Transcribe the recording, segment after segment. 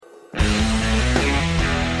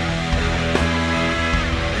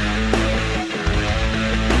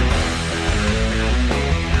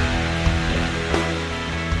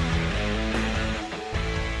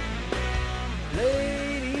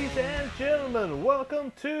gentlemen,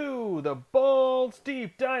 welcome to the Balls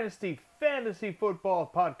Deep Dynasty Fantasy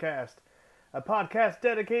Football Podcast, a podcast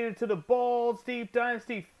dedicated to the Balls Deep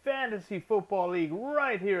Dynasty Fantasy Football League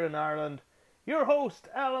right here in Ireland. Your host,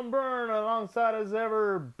 Alan Byrne, alongside as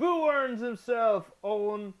ever, Boo Earns himself,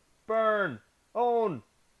 Owen Byrne. Owen,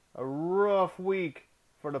 a rough week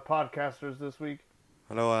for the podcasters this week.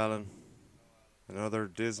 Hello, Alan. Another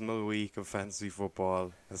dismal week of fantasy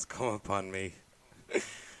football has come upon me.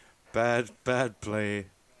 Bad play.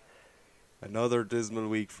 Another dismal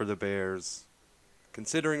week for the Bears.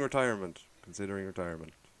 Considering retirement.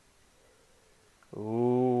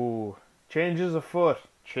 Ooh, changes afoot.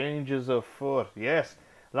 Yes,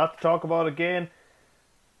 a lot to talk about again.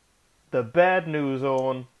 The bad news,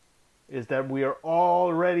 Owen, is that we are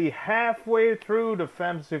already halfway through the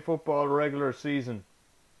fantasy football regular season.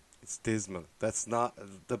 It's dismal. That's not...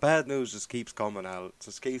 The bad news just keeps coming out. It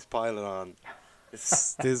just keeps piling on.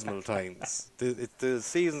 It's dismal times. The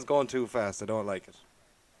season's going too fast. I don't like it.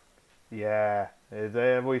 Yeah,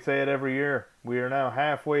 we say it every year. We are now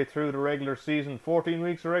halfway through the regular season. 14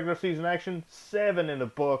 weeks of regular season action, 7 in the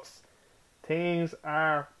books. Things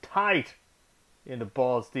are tight in the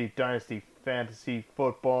Balls Deep Dynasty Fantasy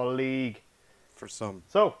Football League. For some.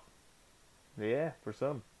 So, yeah, for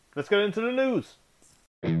some. Let's get into the news.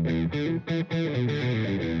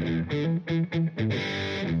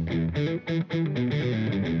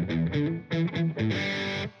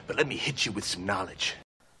 But let me hit you with some knowledge.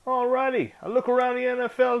 Alrighty, a look around the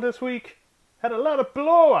NFL this week. Had a lot of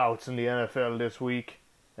blowouts in the NFL this week.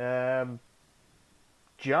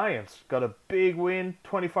 Giants got a big win,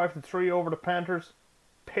 25-3 over the Panthers.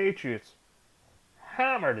 Patriots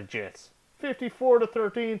hammered the Jets,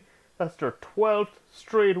 54-13. That's their 12th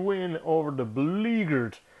straight win over the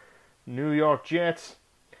beleaguered New York Jets,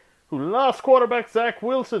 who lost quarterback Zach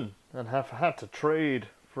Wilson and have had to trade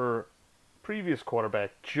for previous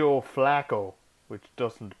quarterback Joe Flacco, which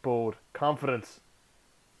doesn't bode confidence.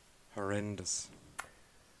 Horrendous.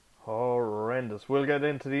 We'll get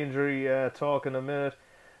into the injury talk in a minute.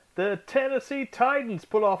 The Tennessee Titans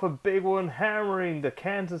pull off a big one, hammering the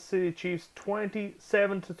Kansas City Chiefs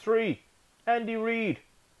 27-3. Andy Reid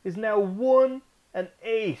is now 1-8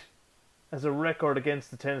 as a record against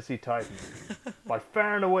the Tennessee Titans. By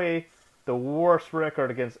far and away, the worst record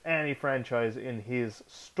against any franchise in his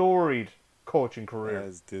storied coaching career.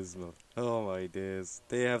 That's dismal. Oh my days.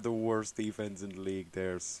 They have the worst defense in the league.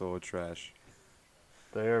 They're so trash.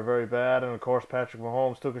 They are very bad, and of course Patrick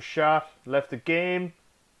Mahomes took a shot, left the game,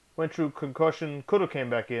 went through concussion, could have came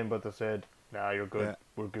back in, but they said, nah, you're good,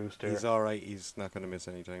 we're goosed here. He's alright, he's not going to miss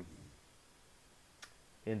any time.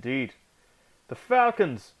 Indeed. The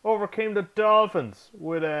Falcons overcame the Dolphins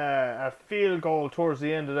with a field goal towards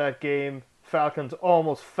the end of that game. Falcons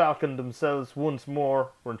almost falconed themselves once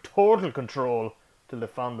more, were in total control till they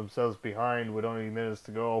found themselves behind with only minutes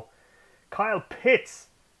to go. Kyle Pitts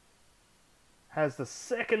has the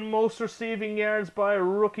second most receiving yards by a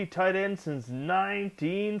rookie tight end since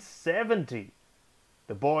 1970.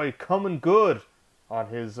 The boy coming good on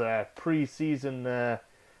his pre-season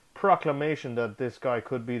proclamation that this guy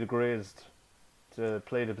could be the greatest to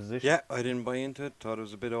play the position. Yeah, I didn't buy into it. Thought it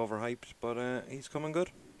was a bit overhyped, but he's coming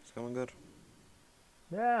good.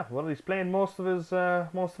 Yeah, well, he's playing most of his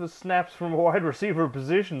snaps from a wide receiver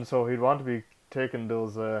position, so he'd want to be taking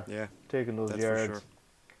those yards. For sure.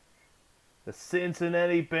 The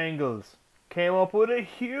Cincinnati Bengals came up with a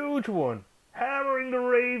huge one, hammering the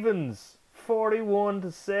Ravens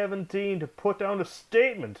 41-17 to put down a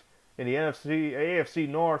statement in the AFC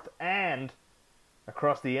North and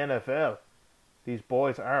across the NFL. These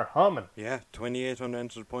boys are humming. Yeah, 28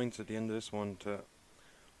 unanswered points at the end of this one to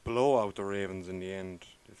blow out the Ravens in the end.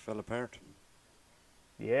 It fell apart.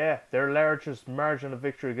 Yeah, their largest margin of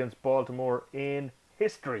victory against Baltimore in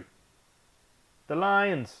history. The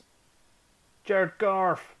Lions, Jared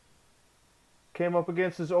Goff, came up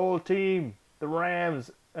against his old team, the Rams,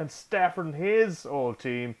 and Stafford and his old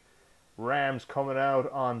team. Rams coming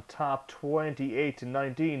out on top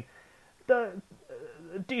 28-19. The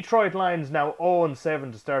Detroit Lions now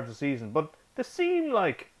 0-7 to start the season, but they seem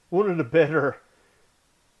like one of the better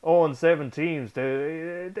 0-7 teams.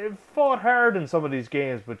 They've fought hard in some of these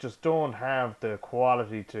games, but just don't have the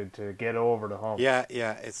quality to get over the hump. Yeah,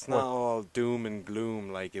 it's not all doom and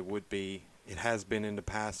gloom like it would be. It has been in the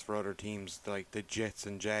past for other teams, like the Jets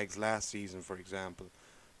and Jags last season, for example.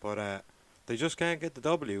 But they just can't get the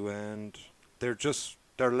W, and they're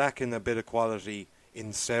lacking a bit of quality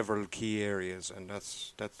in several key areas, and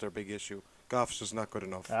that's their big issue. Goff's just not good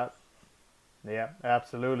enough. Yeah,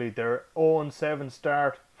 absolutely. Their 0-7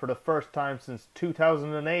 start for the first time since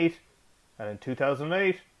 2008, and in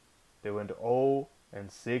 2008, They went 0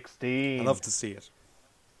 and 16. I love to see it.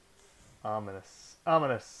 Ominous.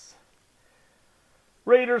 Ominous.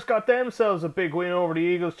 Raiders got themselves a big win over the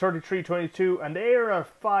Eagles, 33-22, and they are a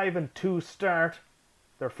 5-2 start.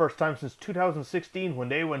 Their first time since 2016 when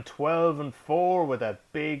they went 12-4 with that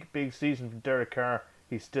big season from Derek Carr.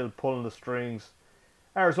 He's still pulling the strings.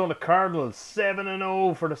 Arizona Cardinals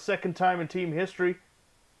 7-0 for the second time in team history,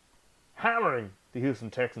 hammering the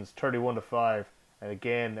Houston Texans 31-5. And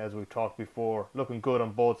again, as we've talked before, looking good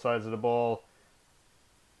on both sides of the ball.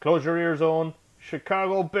 Close your ears on.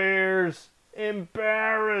 Chicago Bears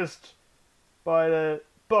embarrassed by the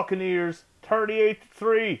Buccaneers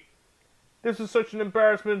 38-3. This was such an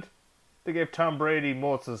embarrassment. They gave Tom Brady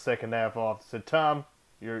most of the second half off. They said, Tom,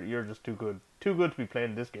 you're just too good. Too good to be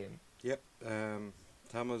playing this game. Yep.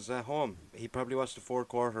 Tom was at home. He probably watched the fourth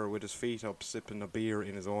quarter with his feet up, sipping a beer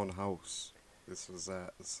in his own house. This was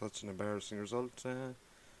such an embarrassing result.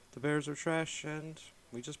 The Bears are trash, and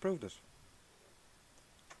we just proved it.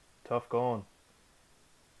 Tough going.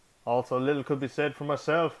 Also, little could be said for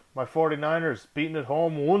myself. My 49ers beaten at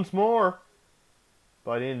home once more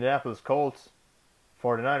by the Indianapolis Colts.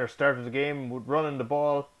 49ers started the game with running the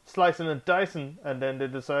ball, slicing and dicing, and then they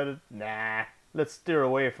decided, nah, let's steer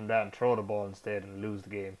away from that and throw the ball instead and lose the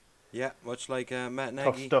game. Yeah, much like Matt Nagy.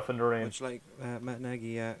 Tough stuff in the rain. Much like Matt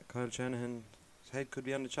Nagy, Kyle Shanahan's head could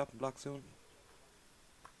be on the chopping block soon.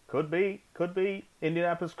 Could be.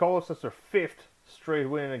 Indianapolis Colts, that's their 5th straight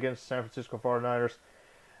win against San Francisco 49ers.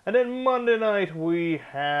 And then Monday night, we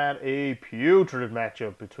had a putrid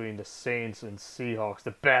matchup between the Saints and Seahawks. The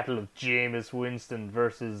battle of Jameis Winston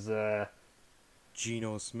versus...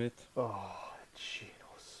 Geno Smith. Oh,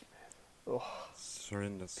 Geno Smith. Oh, It's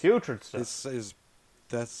horrendous. putrid stuff.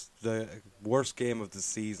 That's the worst game of the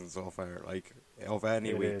season so far. Like, of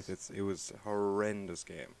any week. It was a horrendous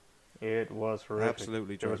game. It was horrific.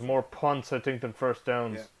 Absolutely There was dreadful. more punts, I think, than first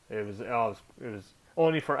downs. Yeah. It was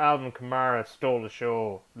only for Alvin Kamara stole the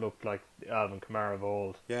show. Looked like Alvin Kamara of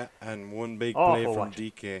old. Yeah, and one big Awful play from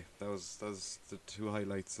watching. DK. That was the two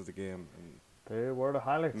highlights of the game. And They were the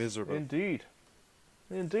highlights. Miserable. Indeed.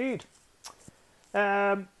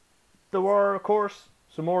 There were, of course,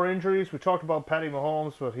 some more injuries. We talked about Patty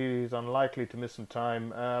Mahomes, but he's unlikely to miss some time.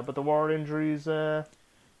 But there were injuries.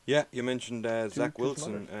 yeah, you mentioned Zach to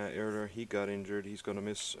Wilson earlier. He got injured. He's going to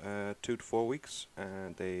miss 2 to 4 weeks,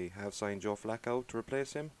 and they have signed Joe Flacco to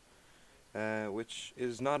replace him, which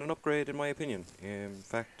is not an upgrade in my opinion. In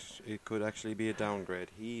fact, it could actually be a downgrade.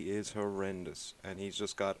 He is horrendous, and he's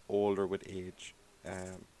just got older with age,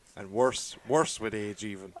 and worse with age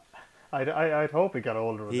even. I'd hope he got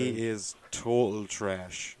older with it. He is total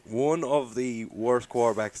trash. One of the worst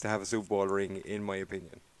quarterbacks to have a Super Bowl ring, in my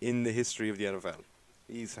opinion, in the history of the NFL.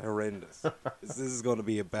 He's horrendous. This is going to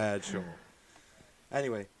be a bad show.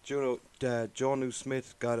 Anyway, Jonnu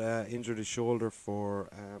Smith got injured his shoulder for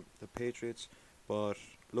the Patriots, but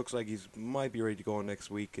looks like he might be ready to go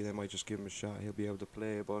next week, and they might just give him a shot. He'll be able to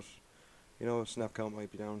play, but snap count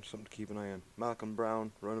might be down. Something to keep an eye on. Malcolm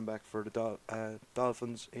Brown, running back for the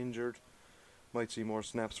Dolphins, injured. Might see more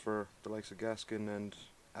snaps for the likes of Gaskin and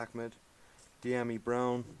Ahmed. De'Ami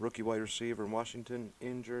Brown, rookie wide receiver in Washington,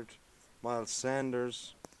 injured. Miles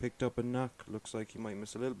Sanders picked up a knock. Looks like he might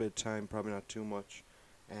miss a little bit of time, probably not too much.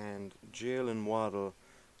 And Jalen Waddle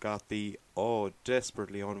got the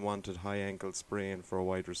desperately unwanted high ankle sprain for a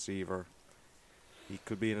wide receiver. He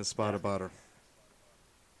could be in a spot of bother.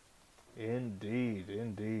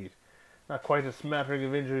 Indeed. Not quite a smattering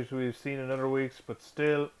of injuries we've seen in other weeks, but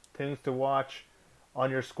still things to watch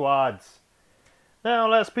on your squads. Now,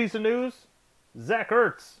 last piece of news. Zach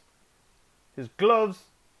Ertz. His gloves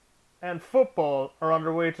and football are on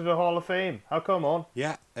their way to the Hall of Fame. How come on?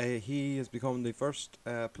 Yeah, he has become the first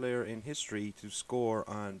player in history to score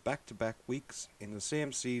on back-to-back weeks in the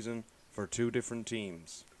same season for 2 different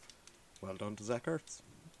teams. Well done to Zach Ertz.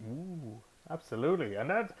 Ooh, absolutely. And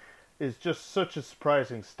that is just such a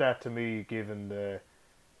surprising stat to me, given the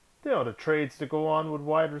trades that go on with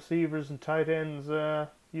wide receivers and tight ends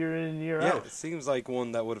year in, year out. Yeah, it seems like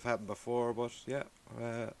one that would have happened before, but yeah.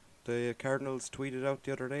 The Cardinals tweeted out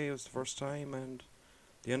the other day it was the first time, and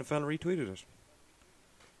the NFL retweeted it.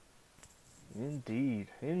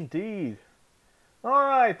 Indeed.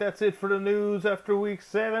 Alright, that's it for the news after week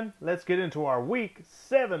 7. Let's get into our week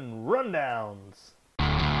 7 rundowns.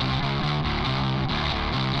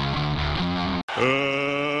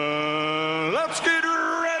 Let's get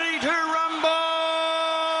ready to rumble!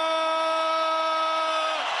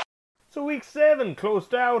 So week 7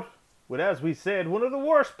 closed out with, as we said, one of the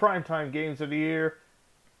worst primetime games of the year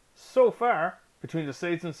so far between the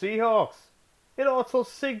Saints and Seahawks. It also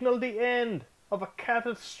signaled the end of a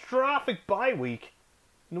catastrophic bye week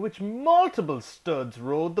in which multiple studs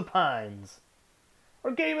rode the pines.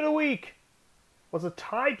 Our game of the week was a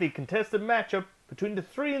tightly contested matchup between the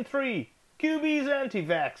 3-3 QB's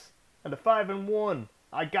Anti-Vax and the 5-1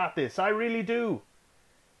 I Got This, I Really Do.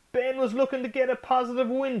 Ben was looking to get a positive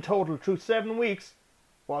win total through 7 weeks,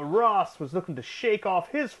 while Ross was looking to shake off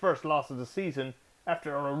his first loss of the season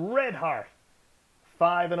after a red-hot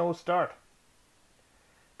 5-0 start.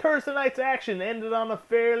 Thursday night's action ended on a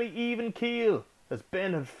fairly even keel, as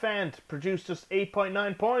Ben had Fant produced just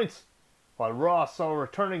 8.9 points, while Ross saw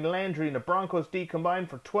returning Landry and the Broncos D combined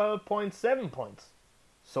for 12.7 points.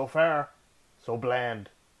 So far, so bland.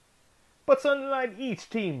 But Sunday night each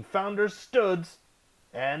team found their studs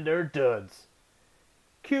and their duds.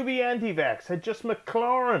 QB Anti-Vax had just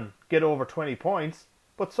McLaurin get over 20 points,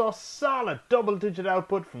 but saw solid double-digit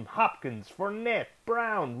output from Hopkins, Fournette,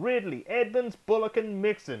 Brown, Ridley, Edmonds, Bullock and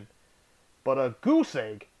Mixon. But a goose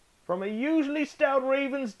egg from a usually stout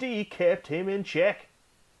Ravens D kept him in check.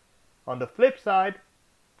 On the flip side,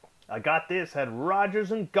 I Got This had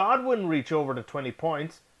Rodgers and Godwin reach over the 20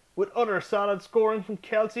 points, with other solid scoring from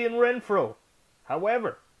Kelsey and Renfro.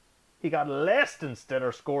 However, he got less than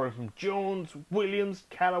stellar scoring from Jones, Williams,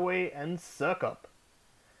 Callaway and Suckup.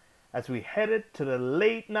 As we headed to the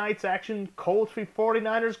late night's action Colts v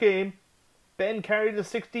 49ers game, Ben carried a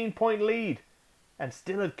 16-point lead and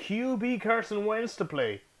still had QB Carson Wentz to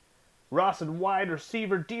play. Ross had wide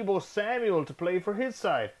receiver Deebo Samuel to play for his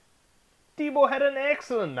side. Deebo had an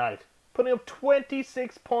excellent night, putting up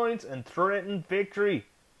 26 points and threatened victory.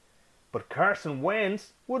 But Carson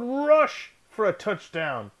Wentz would rush for a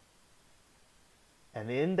touchdown. And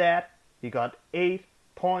in that, he got 8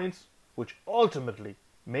 points, which ultimately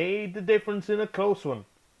made the difference in a close one.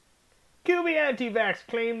 QB Anti-Vax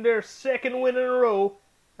claimed their second win in a row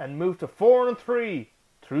and moved to 4-3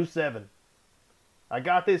 through 7. I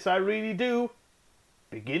Got This, I Really Do,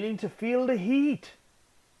 beginning to feel the heat,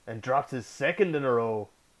 and drops his second in a row,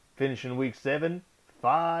 finishing week 7,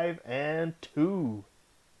 5-2.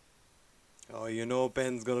 Oh, you know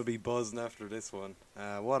Ben's going to be buzzing after this one.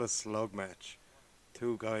 What a slug match.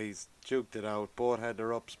 Two guys juked it out. Both had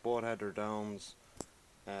their ups, both had their downs.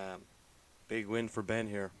 Big win for Ben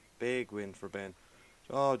here. Big win for Ben.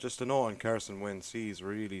 Oh, just a note on Carson Wentz. He's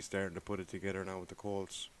really starting to put it together now with the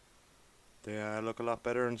Colts. They look a lot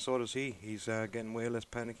better, and so does he. He's getting way less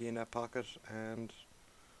panicky in that pocket, and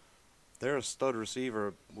they're a stud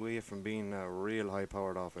receiver away from being a real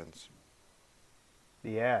high-powered offense.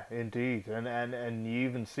 Yeah, indeed, and you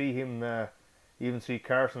even see him. You even see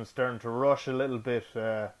Carson starting to rush a little bit,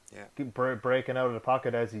 breaking out of the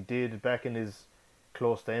pocket as he did back in his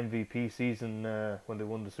close to MVP season when they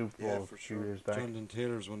won the Super Bowl for a few sure. years back. Jonathan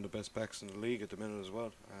Taylor's one of the best backs in the league at the minute as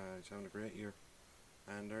well. He's having a great year,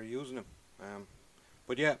 and they're using him.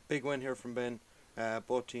 But yeah, big win here from Ben.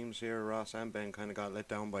 Both teams here, Ross and Ben, kind of got let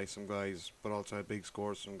down by some guys, but also had big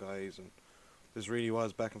scores from guys, and this really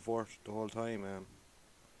was back and forth the whole time.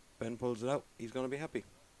 Ben pulls it out. He's going to be happy.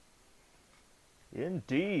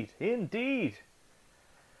 Indeed, indeed.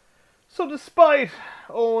 So despite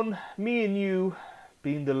Owen, me and you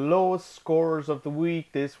being the lowest scorers of the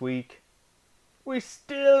week this week, we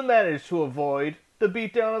still managed to avoid the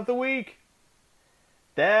beatdown of the week.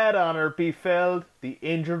 That honour befell the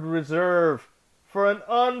injured reserve for an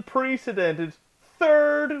unprecedented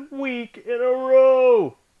 3rd week in a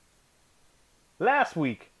row. Last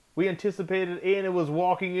week, we anticipated Aina was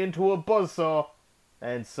walking into a buzzsaw,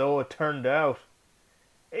 and so it turned out.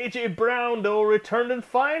 A.J. Brown, though, returned in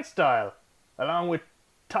fine style, along with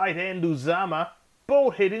tight end Uzama,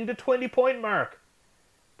 both hitting the 20-point mark.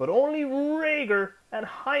 But only Rager and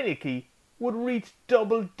Heineke would reach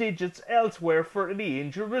double digits elsewhere for the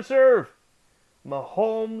injured reserve.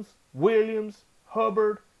 Mahomes, Williams,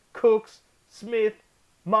 Hubbard, Cooks, Smith,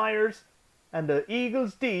 Myers, and the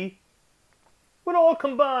Eagles D would all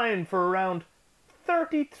combine for around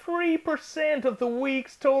 33% of the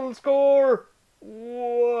week's total score.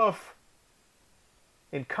 Woof.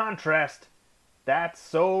 In contrast, That's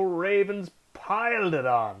So Ravens piled it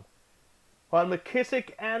on. While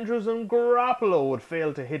McKissick, Andrews and Garoppolo would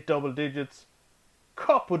fail to hit double digits,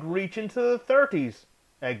 Kupp would reach into the 30s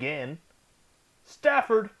again,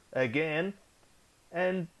 Stafford again,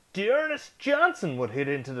 and Dearness Johnson would hit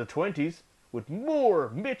into the 20s, with Moore,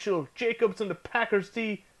 Mitchell, Jacobs and the Packers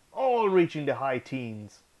D all reaching the high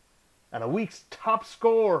teens, and a week's top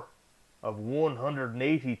score of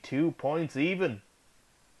 182 points even.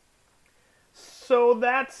 So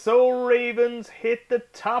That's So Ravens hit the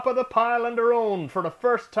top of the pile on their own for the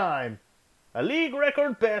first time. A league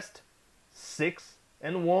record best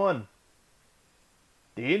 6-1.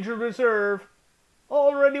 The injured reserve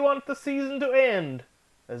already want the season to end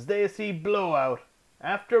as they see blowout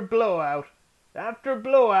after blowout after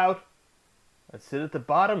blowout and sit at the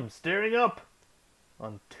bottom staring up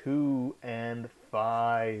on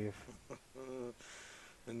 2-5.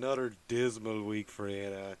 Another dismal week for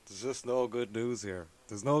Ada. There's just no good news here.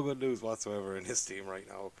 There's no good news whatsoever in his team right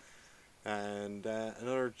now. And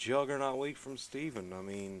another juggernaut week from Stephen. I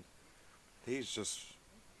mean, this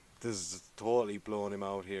is totally blowing him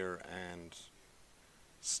out here. And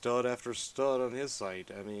stud after stud on his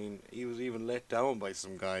side. I mean, he was even let down by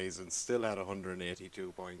some guys and still had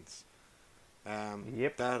 182 points.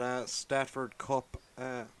 Yep. That Stafford Cup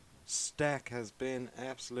stack has been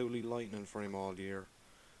absolutely lightning for him all year.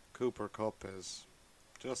 Cooper Cup is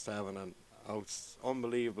just having an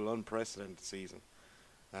unbelievable, unprecedented season.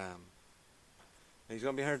 He's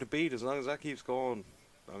going to be hard to beat as long as that keeps going.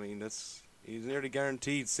 I mean, he's nearly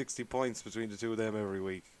guaranteed 60 points between the two of them every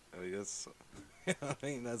week. I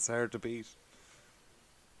mean, that's hard to beat.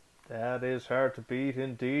 That is hard to beat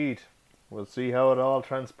indeed. We'll see how it all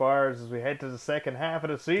transpires as we head to the second half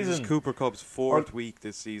of the season. This is Cooper Cup's fourth week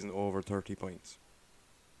this season over 30 points.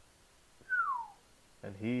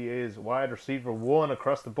 And he is wide receiver 1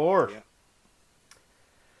 across the board. Yeah.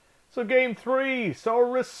 So game 3 saw a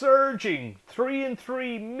resurging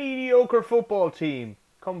 3-3 mediocre football team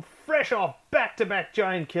come fresh off back-to-back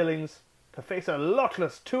giant killings to face a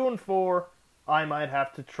luckless 2-4 I might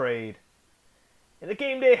have to trade. In a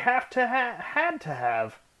game they had to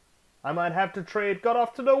have, I might have to trade got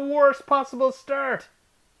off to the worst possible start.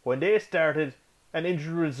 When they started, an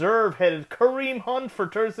injured reserve headed Kareem Hunt for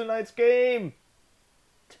Thursday night's game.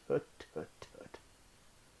 Tut, tut, tut.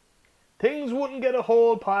 Things wouldn't get a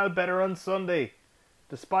whole pile better on Sunday.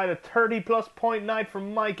 Despite a 30-plus point night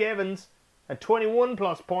from Mike Evans and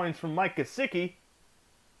 21-plus points from Mike Gesicki,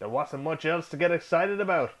 there wasn't much else to get excited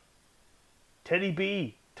about. Teddy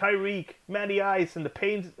B, Tyreek, Matty Ice and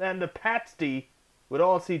the Pats D would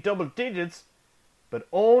all see double digits, but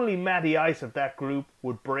only Matty Ice of that group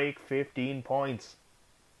would break 15 points.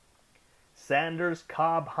 Sanders,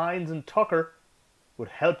 Cobb, Hines and Tucker would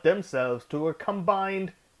help themselves to a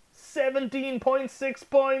combined 17.6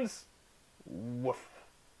 points. Woof.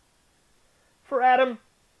 For Adam,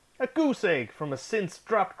 a goose egg from a since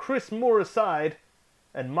dropped Chris Moore aside,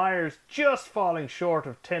 and Myers just falling short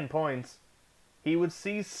of 10 points, he would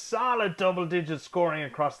see solid double-digit scoring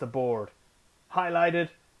across the board, highlighted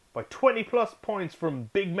by 20-plus points from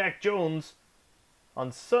Big Mac Jones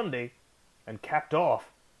on Sunday and capped off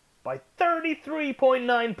by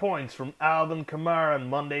 33.9 points from Alvin Kamara on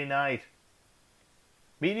Monday night.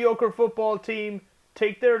 Mediocre football team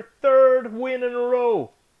take their third win in a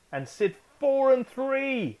row and sit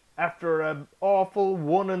 4-3 after an awful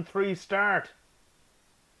 1-3 start.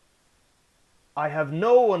 I have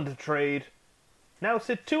no one to trade. Now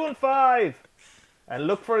sit 2-5 and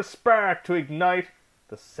look for a spark to ignite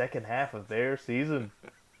the second half of their season.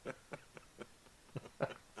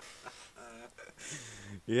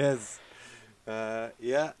 Yes.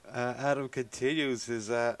 Adam continues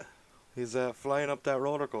his flying up that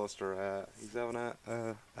roller coaster. He's having a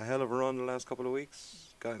hell of a run the last couple of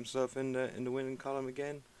weeks. Got himself in the winning column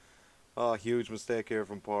again. Oh, huge mistake here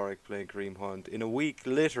from Porrick playing Kareem Hunt in a week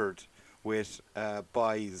littered with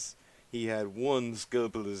buys. He had one skill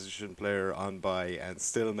position player on bye and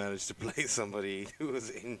still managed to play somebody who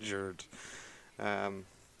was injured.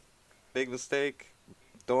 Big mistake.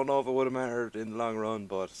 Don't know if it would have mattered in the long run,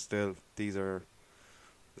 but still,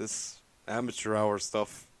 this amateur hour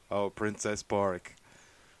stuff. Oh, Princess Porrick.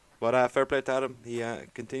 But fair play to Adam. He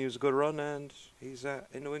continues a good run and he's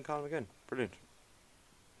in the win column again. Brilliant.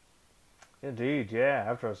 Indeed, yeah.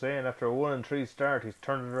 After a 1-3 start, he's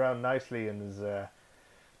turned it around nicely and is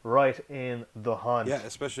right in the hunt. Yeah,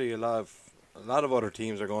 especially a lot of other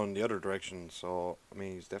teams are going the other direction. So I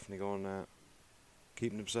mean, he's definitely going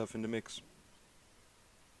keeping himself in the mix.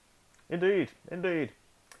 Indeed.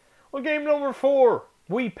 Well, game number 4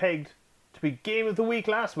 we pegged to be game of the week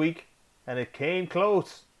last week, and it came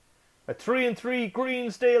close. A 3-3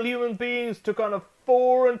 Greensdale Human Beings took on a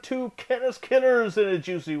 4-2 Kennis Killers in a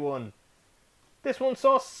juicy one. This one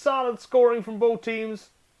saw solid scoring from both teams,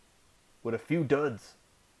 with a few duds.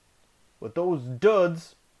 But those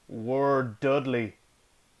duds were Dudley.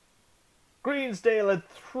 Greensdale had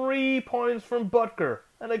 3 points from Butker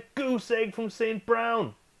and a goose egg from St.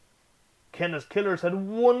 Brown. Kennis Killers had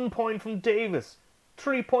 1 point from Davis,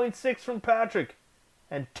 3.6 from Patrick,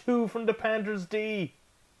 and 2 from the Panthers D.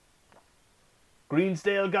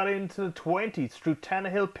 Greensdale got into the 20s through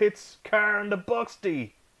Tannehill, Pitts, Carr and the Bucks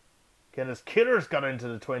D. Kennis Killers got into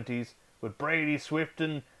the 20s with Brady, Swift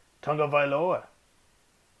and Tonga Vailoa.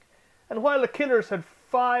 And while the Killers had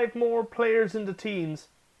 5 more players in the teens,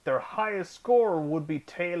 their highest scorer would be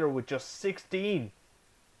Taylor with just 16.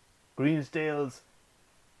 Greensdale's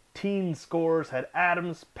teen scorers had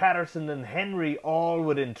Adams, Patterson and Henry all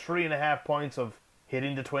within 3.5 points of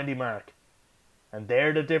hitting the 20 mark. And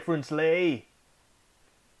there the difference lay.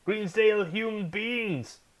 Greensdale human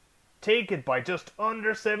beings take it by just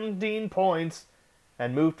under 17 points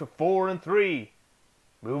and move to 4-3,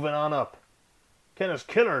 moving on up. Kenna's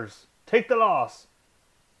Killers take the loss,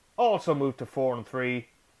 also move to 4-3,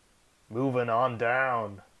 moving on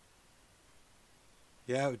down.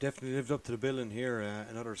 Yeah, we definitely lived up to the billing here.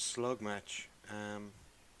 Another slug match.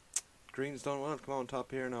 Green's done well to come on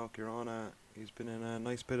top here now. Kirana, he's been in a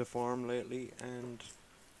nice bit of form lately, and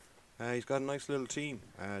he's got a nice little team.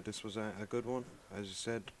 This was a good one. As you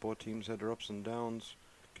said, both teams had their ups and downs.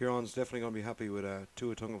 Kieran's definitely going to be happy with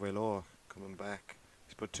Tua Tagovailoa coming back.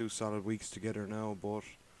 He's put 2 solid weeks together now, both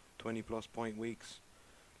 20-plus point weeks.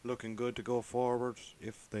 Looking good to go forward,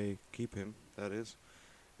 if they keep him, that is.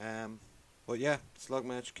 But yeah, slug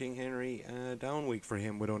match, King Henry, down week for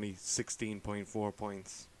him with only 16.4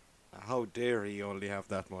 points. How dare he only have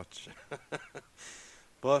that much?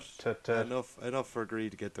 But enough for Gree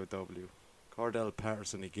to get the W. Cordell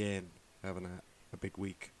Patterson again having a big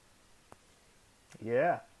week.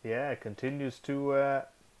 Yeah, continues to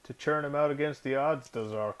churn him out against the odds,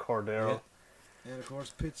 does our Cordero. Yeah. And of course,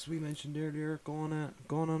 Pitts, we mentioned earlier, going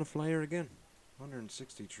on a flyer again.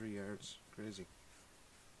 163 yards. Crazy.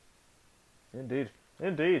 Indeed.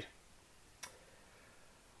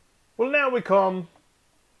 Well, now we come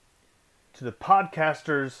to the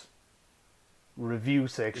podcasters' review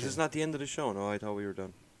section. Is this not the end of the show? No, I thought we were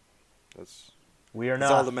done. We are That's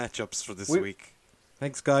not. all the matchups for this week.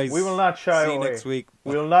 Thanks, guys. We will not shy away. See you next week.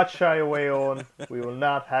 We will not shy away, Owen. We will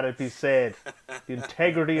not have it be said. The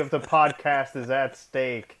integrity of the podcast is at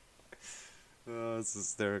stake. Oh, it's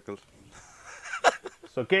hysterical.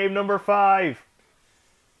 So game number 5.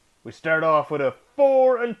 We start off with a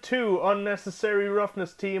 4-2 unnecessary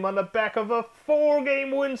roughness team on the back of a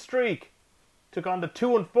 4-game win streak. Took on the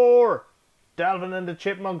 2-4 Dalvin and the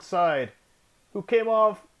Chipmunks side, who came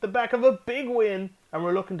off the back of a big win and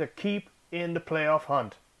were looking to keep in the playoff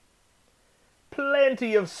hunt.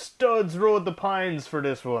 Plenty of studs rode the pines for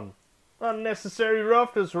this one. Unnecessary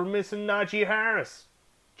roughness were missing Najee Harris,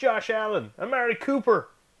 Josh Allen, Amari Cooper.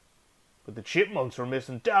 But the Chipmunks were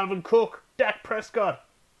missing Dalvin Cook, Dak Prescott,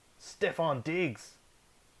 Stephon Diggs.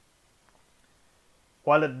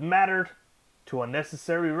 While it mattered to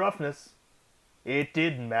unnecessary roughness, it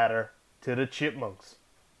didn't matter to the Chipmunks,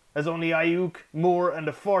 as only Ayuk, Moore and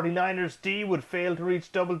the 49ers D would fail to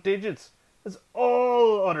reach double digits, as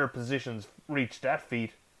all other positions reached that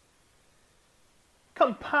feat.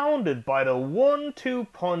 Compounded by the 1-2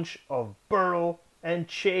 punch of Burrow and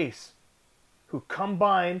Chase, who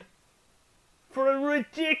combined for a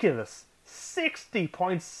ridiculous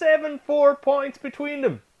 60.74 points between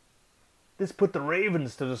them. This put the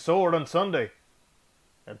Ravens to the sword on Sunday,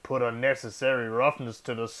 and put unnecessary roughness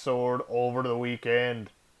to the sword over the weekend.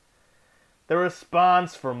 The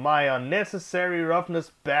response from my unnecessary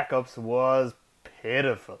roughness backups was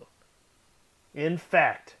pitiful. In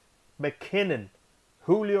fact, McKinnon,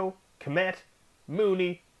 Julio, Kmet,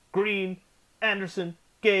 Mooney, Green, Anderson,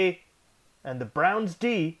 Gay, and the Browns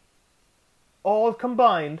D all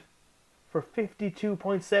combined for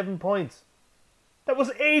 52.7 points. That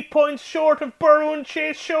was 8 points short of Burrow and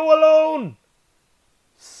Chase show alone.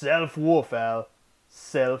 Self-woof, Al.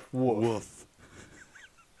 Self-woof. Woof.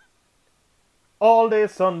 All day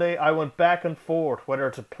Sunday, I went back and forth whether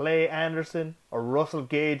to play Anderson or Russell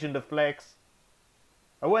Gage in the flex.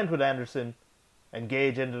 I went with Anderson, and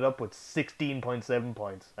Gage ended up with 16.7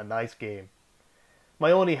 points. A nice game.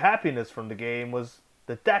 My only happiness from the game was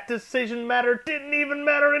that decision matter didn't even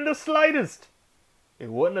matter in the slightest.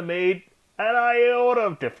 It wouldn't have made an iota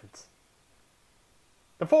of difference.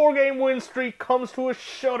 The 4-game win streak comes to a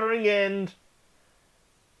shuddering end,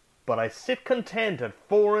 but I sit content at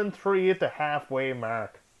 4-3 at the halfway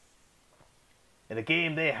mark. In a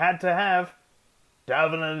game they had to have,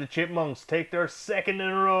 Dalvin and the Chipmunks take their 2nd in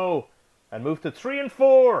a row and move to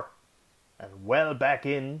 3-4 and well back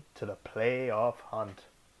in to the playoff hunt.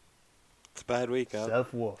 It's a bad week, Al.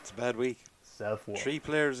 Self-woof. It's a bad week. Self-woof. 3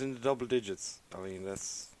 players in the double digits. I mean,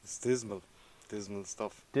 it's dismal. Dismal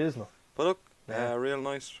stuff. Dismal. But look, Yeah. real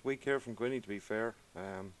nice week here from Gwynny, to be fair.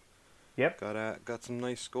 Yep. Got some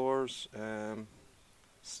nice scores.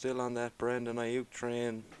 Still on that Brandon Ayuk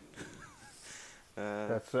train.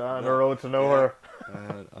 That's on the road to nowhere.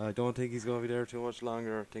 I don't think he's going to be there too much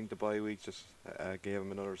longer. I think the bye week just gave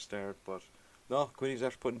him another start. But No, Quinny's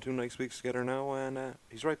after putting 2 nice weeks together now, and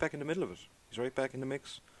he's right back in the middle of it. He's right back in the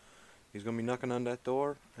mix. He's going to be knocking on that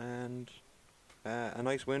door, and a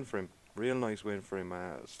nice win for him. Real nice win for him.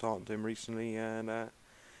 I was talking to him recently, and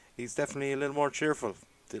he's definitely a little more cheerful.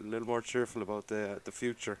 A little more cheerful about the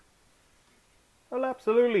future. Well,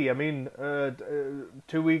 absolutely. I mean,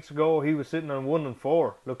 2 weeks ago he was sitting on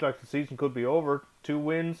 1-4. Looked like the season could be over. 2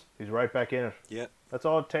 wins, he's right back in it. Yeah. That's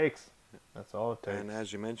all it takes. That's all it takes. And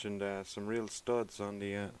as you mentioned, some real studs on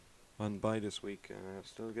the on bye this week.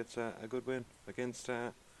 Still gets a good win against.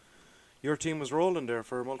 Your team was rolling there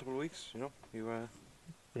for multiple weeks. You know,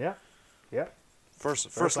 Yeah.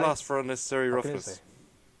 first loss for unnecessary What can you roughness. say?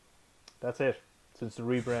 That's it. Since the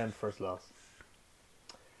rebrand, first loss.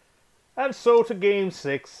 And so to Game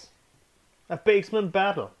 6. A basement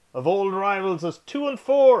battle of old rivals as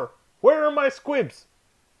 2-4. Where are my squibs?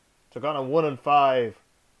 Took on a 1-5.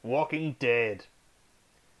 Walking Dead.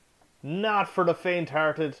 Not for the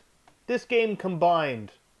faint-hearted. This game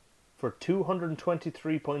combined for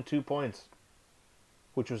 223.2 points,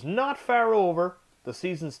 which was not far over the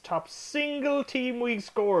season's top single team week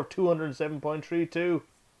score of 207.32.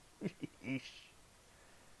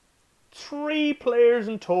 3 players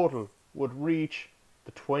in total would reach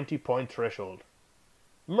the 20-point threshold.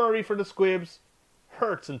 Murray for the Squibs,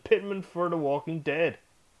 Hurts and Pittman for the Walking Dead.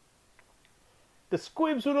 The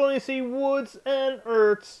Squibs would only see Woods and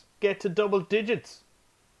Ertz get to double digits.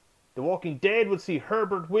 The Walking Dead would see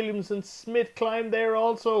Herbert, Williams and Smith climb there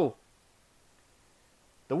also.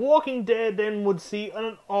 The Walking Dead then would see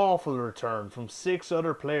an awful return from 6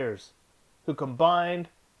 other players, who combined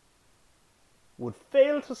would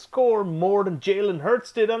fail to score more than Jalen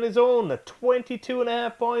Hurts did on his own at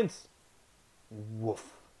 22.5 points.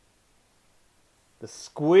 Woof. The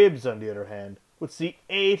Squibs, on the other hand, would see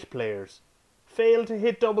 8 players fail to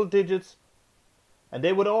hit double digits, and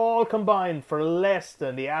they would all combine for less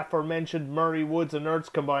than the aforementioned Murray, Woods and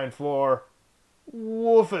Ertz combined for.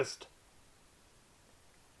 Woofest.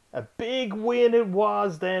 A big win it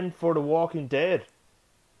was then for the Walking Dead,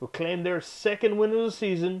 who claimed their second win of the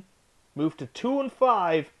season, moved to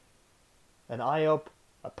 2-5, and eye up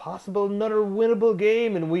a possible another winnable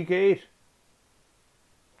game in Week 8.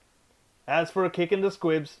 As for a kick in the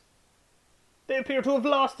Squibs, they appear to have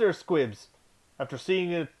lost their Squibs after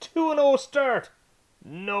seeing a 2-0 start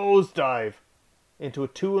nosedive into a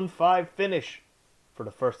 2-5 finish for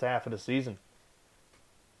the first half of the season.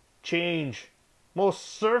 Change most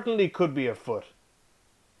certainly could be afoot.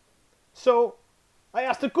 So, I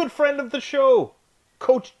asked a good friend of the show,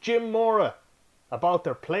 Coach Jim Mora, about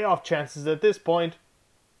their playoff chances at this point.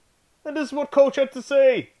 And this is what Coach had to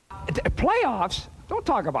say. Playoffs? Don't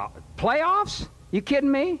talk about it. Playoffs? You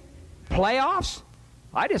kidding me? Playoffs?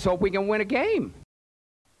 I just hope we can win a game.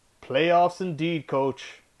 Playoffs indeed,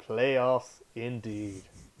 Coach. Playoffs indeed.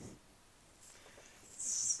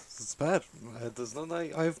 It's bad. There's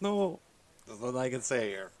nothing I can say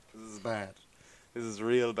here. This is bad. This is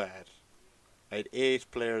real bad. I had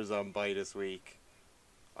 8 players on bye this week.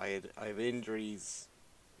 I have injuries.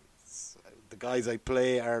 The guys I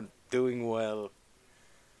play aren't doing well.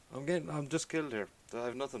 I'm just killed here. I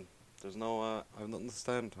have nothing. There's no I have nothing to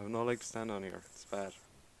stand. I have no leg to stand on here. It's bad.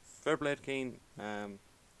 Fair play to Keane.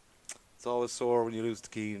 It's always sore when you lose to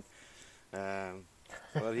Keane.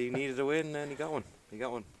 But he needed a win and he got one. He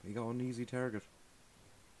got an easy target.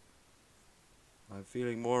 I'm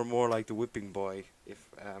feeling more and more like the whipping boy. If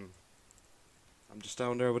I'm just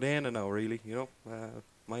down there with Anna now, really. You know,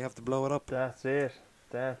 might have to blow it up. That's it.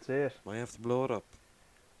 Might have to blow it up.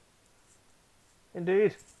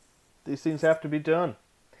 Indeed. These things have to be done.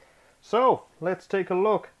 So, let's take a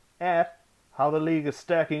look at how the league is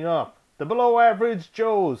stacking up. The below average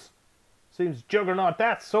Joes seems juggernaut.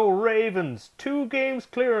 That's so Ravens. 2 games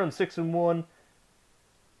clear on 6-1.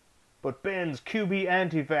 But Ben's QB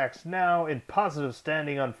anti-vax now in positive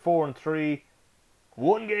standing on 4-3.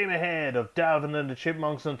 1 game ahead of Dalvin and the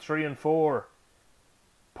Chipmunks on 3-4.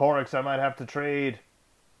 Porix I might have to trade.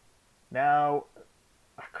 Now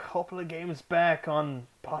a couple of games back on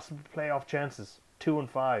possible playoff chances.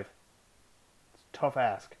 2-5. It's a tough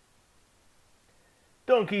ask.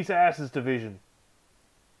 Donkey's Asses division.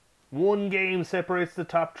 1 game separates the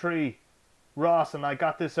top 3. Ross and I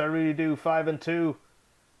got this, I really do. 5-2.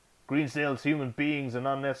 Greensdale's Human Beings and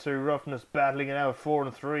Unnecessary Roughness battling it out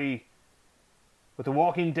 4-3. With the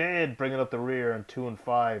Walking Dead bringing up the rear on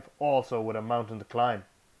 2-5, also with a mountain to climb.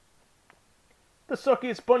 The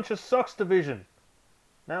Suckiest Bunch of Sucks division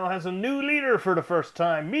now has a new leader for the first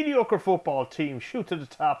time. Mediocre football team shoot to the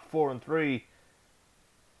top 4-3.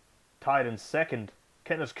 Tied in second.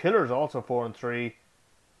 Kenneth's Killers also 4-3.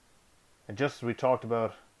 And just as we talked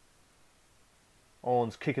about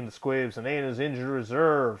Owens kicking the squibs, and Aina's injured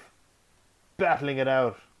reserve battling it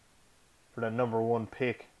out for that number 1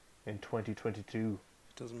 pick in 2022.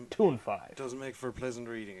 Doesn't 2-5. doesn't make for pleasant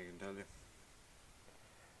reading, I can tell you.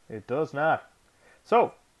 It does not.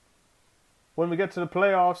 So, when we get to the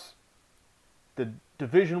playoffs, the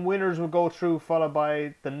division winners will go through, followed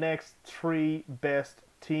by the next 3 best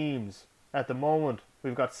teams. At the moment,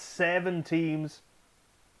 we've got 7 teams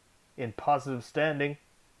in positive standing,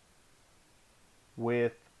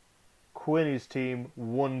 with Quinny's team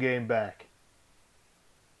 1 game back.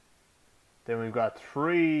 Then we've got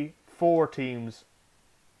 4 teams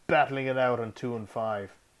battling it out on 2-5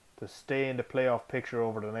 to stay in the playoff picture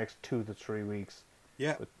over the next 2 to 3 weeks.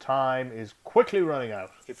 Yeah. The time is quickly running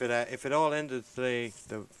out. If it all ended today,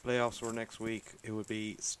 the playoffs were next week, it would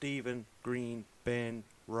be Stephen, Green, Ben,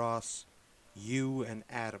 Ross, you, and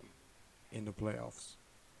Adam in the playoffs.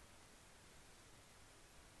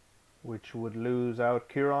 Which would lose out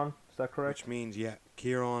Kieran, is that correct? Which means, yeah,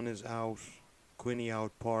 Kieran is out, Quinny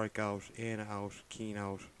out, Porrick out, Aina out, Keen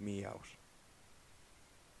out, me out.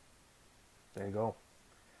 There you go.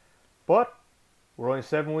 But we're only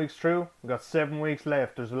 7 weeks through. We've got 7 weeks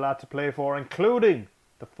left. There's a lot to play for, including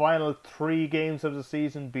the final 3 games of the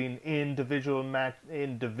season being in divisional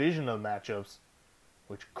matchups,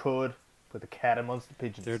 which could put the cat amongst the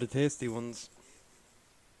pigeons. They're the tasty ones.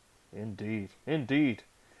 Indeed. Indeed.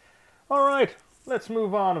 All right, let's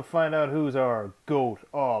move on and find out who's our GOAT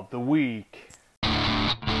of the week.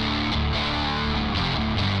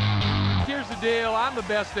 Here's the deal. I'm the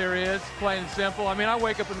best there is, plain and simple. I mean, I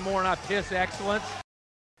wake up in the morning, I piss excellence.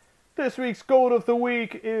 This week's GOAT of the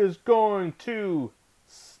week is going to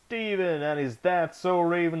Steven and his That's So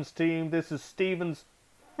Ravens team. This is Steven's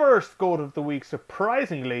first GOAT of the week,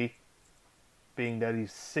 surprisingly, being that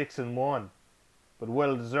he's 6-1. But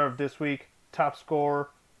well deserved this week. Top scorer,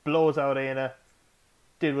 blows out Aina,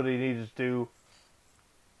 did what he needed to do.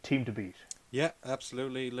 Team to beat. Yeah,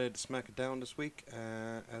 absolutely. Laid smack it down this week.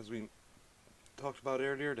 As we talked about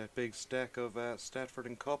earlier, that big stack of Statford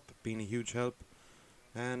and Cup being a huge help.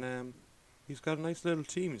 And he's got a nice little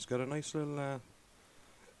team. He's got a nice little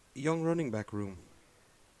young running back room.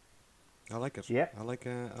 I like it. Yeah. I like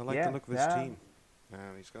the look of his team.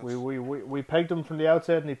 He's got We pegged him from the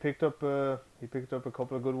outset, and he picked up a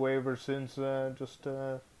couple of good waivers since, just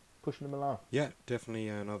pushing him along. Yeah, definitely,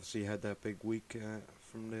 and obviously had that big week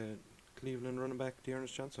from the Cleveland running back,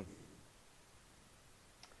 Dearness Johnson.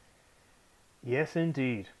 Yes,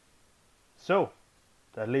 indeed. So,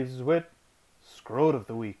 that leaves us with Scrote of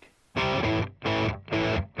the Week.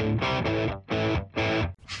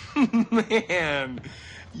 Man,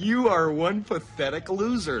 you are one pathetic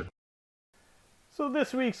loser. So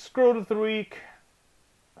this week's Scrote of the Week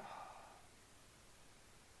is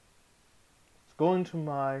going to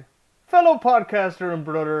my fellow podcaster and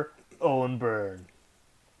brother, Owen Byrne.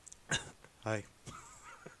 Hi.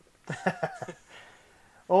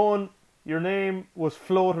 Owen, your name was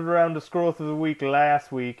floated around the Scrote of the Week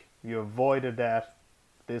last week. You avoided that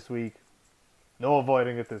this week. No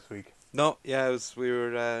avoiding it this week. No, yeah,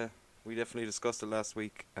 we definitely discussed it last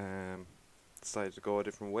week. Decided to go a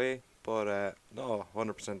different way, but no,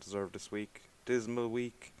 100% deserved this week. Dismal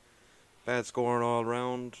week, bad scoring all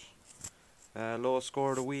round. Lowest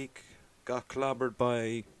score of the week, got clobbered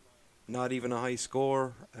by not even a high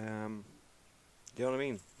score. You know what I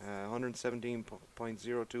mean?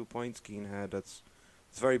 117.02 points Keane had. It's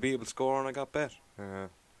a very beatable score, and I got bet.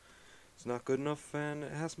 It's not good enough, and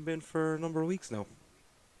it hasn't been for a number of weeks now.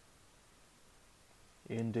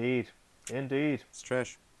 Indeed. It's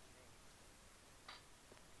trash.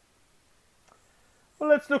 Well,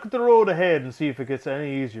 let's look at the road ahead and see if it gets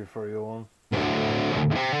any easier for you, Owen.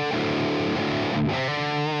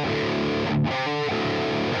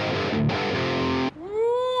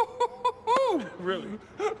 Really?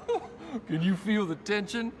 Can you feel the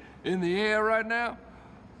tension in the air right now?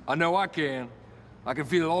 I know I can. I can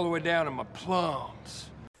feel it all the way down in my plums.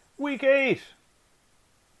 Week 8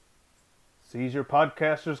 sees your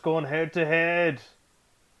podcasters going head to head.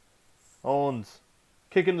 Owens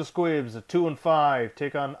kicking the squibs at 2-5.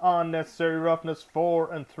 Take on Unnecessary Roughness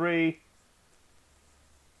 4-3.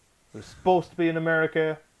 We're supposed to be in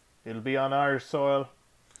America. It'll be on Irish soil.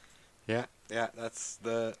 Yeah, that's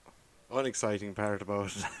the unexciting part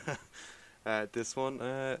about this one.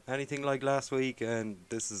 Anything like last week, and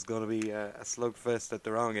this is going to be a slugfest at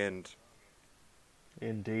the wrong end.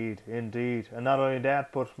 Indeed. And not only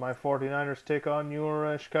that, but my 49ers take on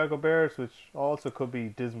your Chicago Bears, which also could be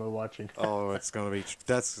dismal watching. Oh, it's going to be...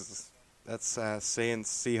 That's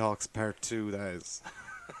Saints Seahawks Part 2, that is.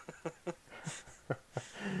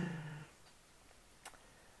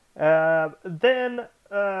 Then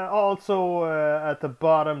also at the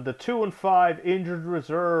bottom, the 2-5 injured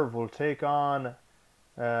reserve will take on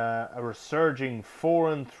a resurging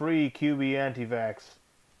 4-3 QB anti-vax.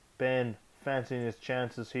 Ben fancying his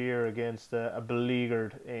chances here against a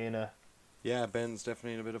beleaguered Aina. Yeah, Ben's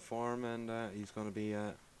definitely in a bit of form, and he's going to be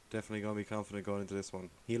definitely going to be confident going into this one.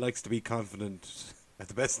 He likes to be confident at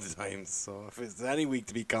the best of times, so if it's any week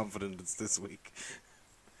to be confident, it's this week.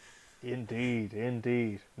 Indeed,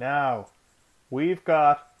 indeed. Now, we've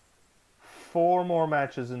got 4 more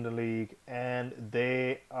matches in the league, and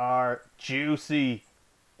they are juicy.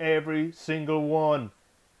 Every single one.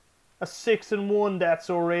 A 6-1 That's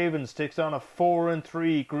So Ravens takes on a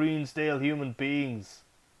 4-3 Greensdale Human Beings.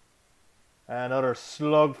 Another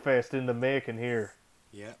slugfest in the making here.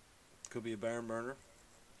 Yeah, could be a barn burner.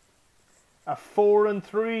 A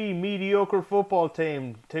 4-3 mediocre football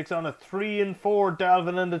team takes on a 3-4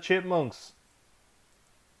 Dalvin and the Chipmunks.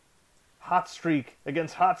 Hot streak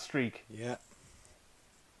against hot streak. Yeah.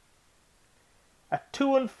 A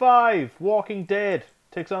 2-5 Walking Dead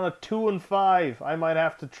takes on a 2-5 I Might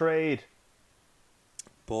Have to Trade.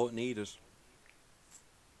 Both need it.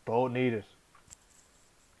 Both need it.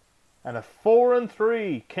 And a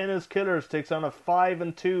 4-3 Kenna's Killers takes on a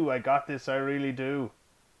 5-2 I Got This, I Really Do.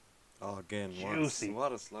 Oh, again, Juicy.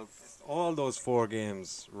 what a slugfest. All those 4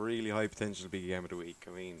 games, really high potential to be game of the week. I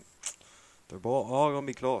mean, they're both all going to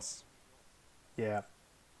be close. Yeah.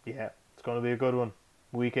 It's going to be a good one.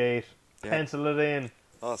 Week 8. Yeah. Pencil it in.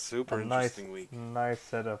 Oh, super A interesting week. Nice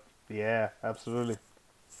setup. Yeah, absolutely.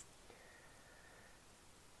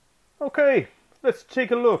 Okay, let's take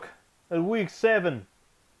a look at Week 7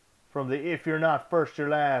 from the If You're Not First, You're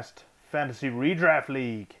Last Fantasy Redraft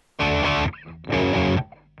League. If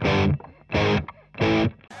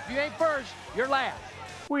you ain't first, you're last.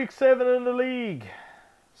 Week 7 in the league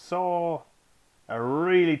saw a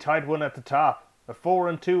really tight one at the top. A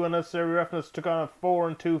 4-2 Unnecessary Roughness took on a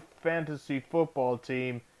 4-2 fantasy football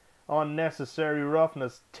team. Unnecessary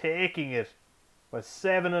Roughness taking it by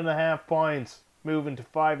 7.5 points, moving to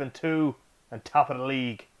 5-2 and top of the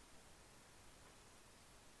league.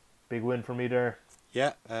 Big win for me there.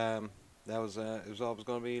 Yeah, that was it was always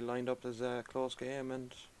going to be lined up as a close game,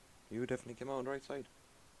 and you definitely came out on the right side.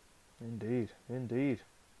 Indeed.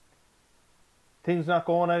 Things not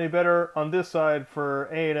going any better on this side for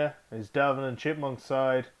Aina, his Dalvin and Chipmunks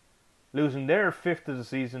side. Losing their 5th of the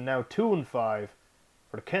season, now 2-5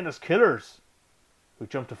 for the Kenna's Killers, who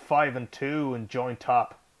jumped to 5-2 and joined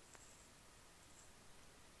top.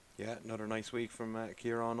 Yeah, another nice week from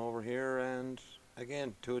Kieran over here, and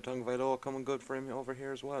again, Tua Tagovailoa coming good for him over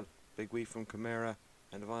here as well. Big week from Kamara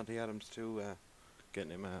and Devontae Adams too,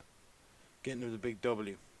 getting him the big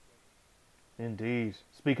W. Indeed.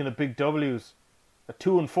 Speaking of big W's, a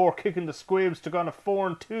 2-4 kicking the Squibs took on a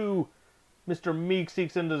 4-2. Mr.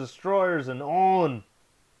 Meekseeks and the Destroyers, and Owen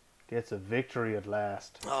gets a victory at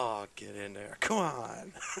last. Oh, get in there. Come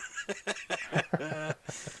on.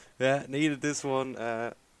 Yeah, needed this one.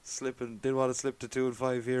 Didn't want to slip to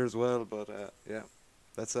 2-5 here as well, but yeah,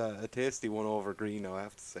 that's a tasty one over Green now, I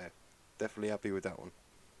have to say. Definitely happy with that one.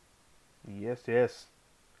 Yes.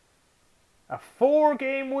 A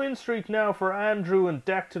 4-game win streak now for Andrew and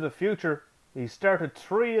Dak to the Future. He started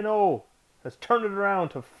 3-0, has turned it around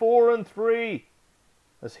to 4-3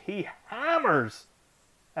 as he hammers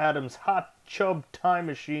Adam's hot chub time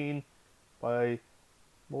machine by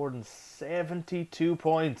more than 72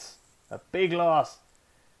 points. A big loss.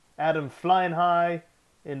 Adam flying high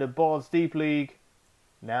in the Balls Deep League,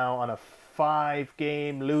 now on a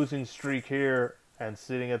 5-game losing streak here and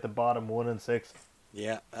sitting at the bottom 1-6.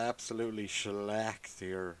 Yeah, absolutely shellacked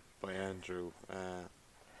here by Andrew.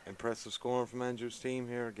 Impressive scoring from Andrew's team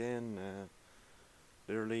here again.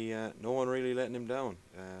 Literally, no one really letting him down,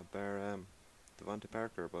 bar Devontae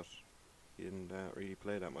Parker, but he didn't really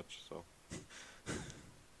play that much, so.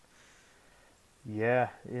 Yeah,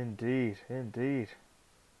 indeed.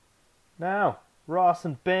 Now, Ross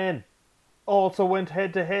and Ben also went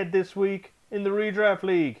head-to-head this week in the Redraft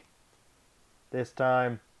League. This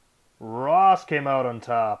time, Ross came out on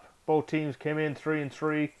top. Both teams came in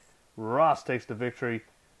 3-3. Ross takes the victory,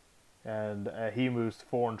 and he moves to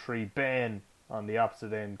 4-3. Ben on the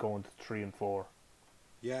opposite end going to 3-4.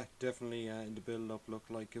 Yeah, definitely in the build-up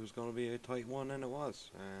looked like it was going to be a tight one, and it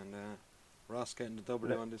was. And Ross getting the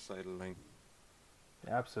W on this side of the line.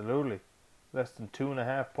 Absolutely. Less than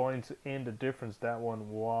 2.5 points in the difference. That one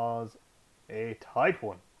was a tight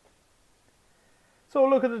one. So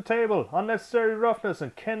look at the table. Unnecessary Roughness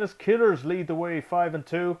and Kenna's Killers lead the way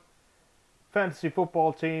 5-2. Fantasy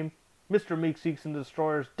football team Mr. Meeseeks and the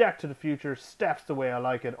Destroyers, Deck to the Future, Steps the Way I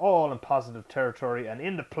Like It, all in positive territory and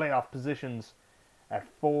in the playoff positions at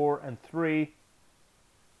 4-3.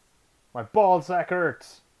 My ballsack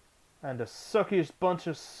hurts, and the suckiest bunch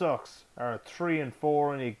of sucks are at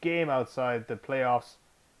 3-4 in a game outside the playoffs.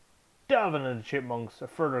 Delvin and the Chipmunks, a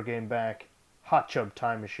further game back. Hot Chub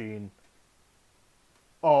Time Machine.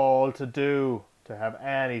 All to do to have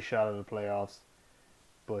any shot at the playoffs,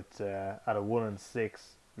 but at a 1-6,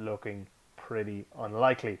 looking pretty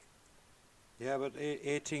unlikely. Yeah, but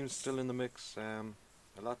eight teams still in the mix. A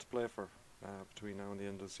lot to play for between now and the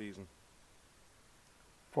end of the season.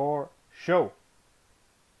 For show.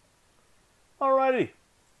 Alrighty,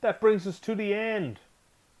 that brings us to the end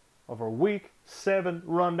of our Week 7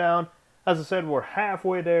 rundown. As I said, we're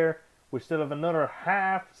halfway there. We still have another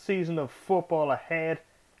half season of football ahead.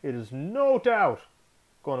 It is no doubt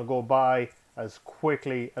going to go by as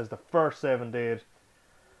quickly as the first 7 did.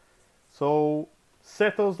 So,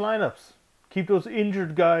 set those lineups. Keep those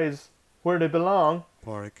injured guys where they belong.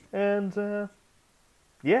 Porrick. And,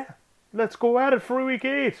 yeah, let's go at it for Week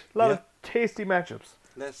 8. A lot of tasty matchups.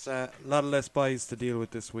 A lot less buys to deal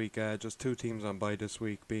with this week. Just 2 teams on bye this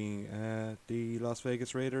week, being the Las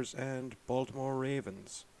Vegas Raiders and Baltimore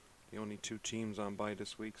Ravens. The only 2 teams on bye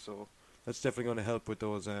this week, so that's definitely going to help with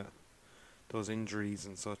those injuries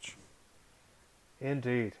and such.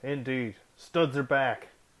 Indeed, indeed. Studs are back.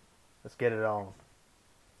 Let's get it on.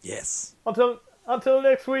 Yes. Until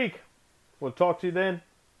next week. We'll talk to you then.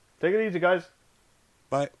 Take it easy, guys.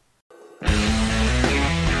 Bye.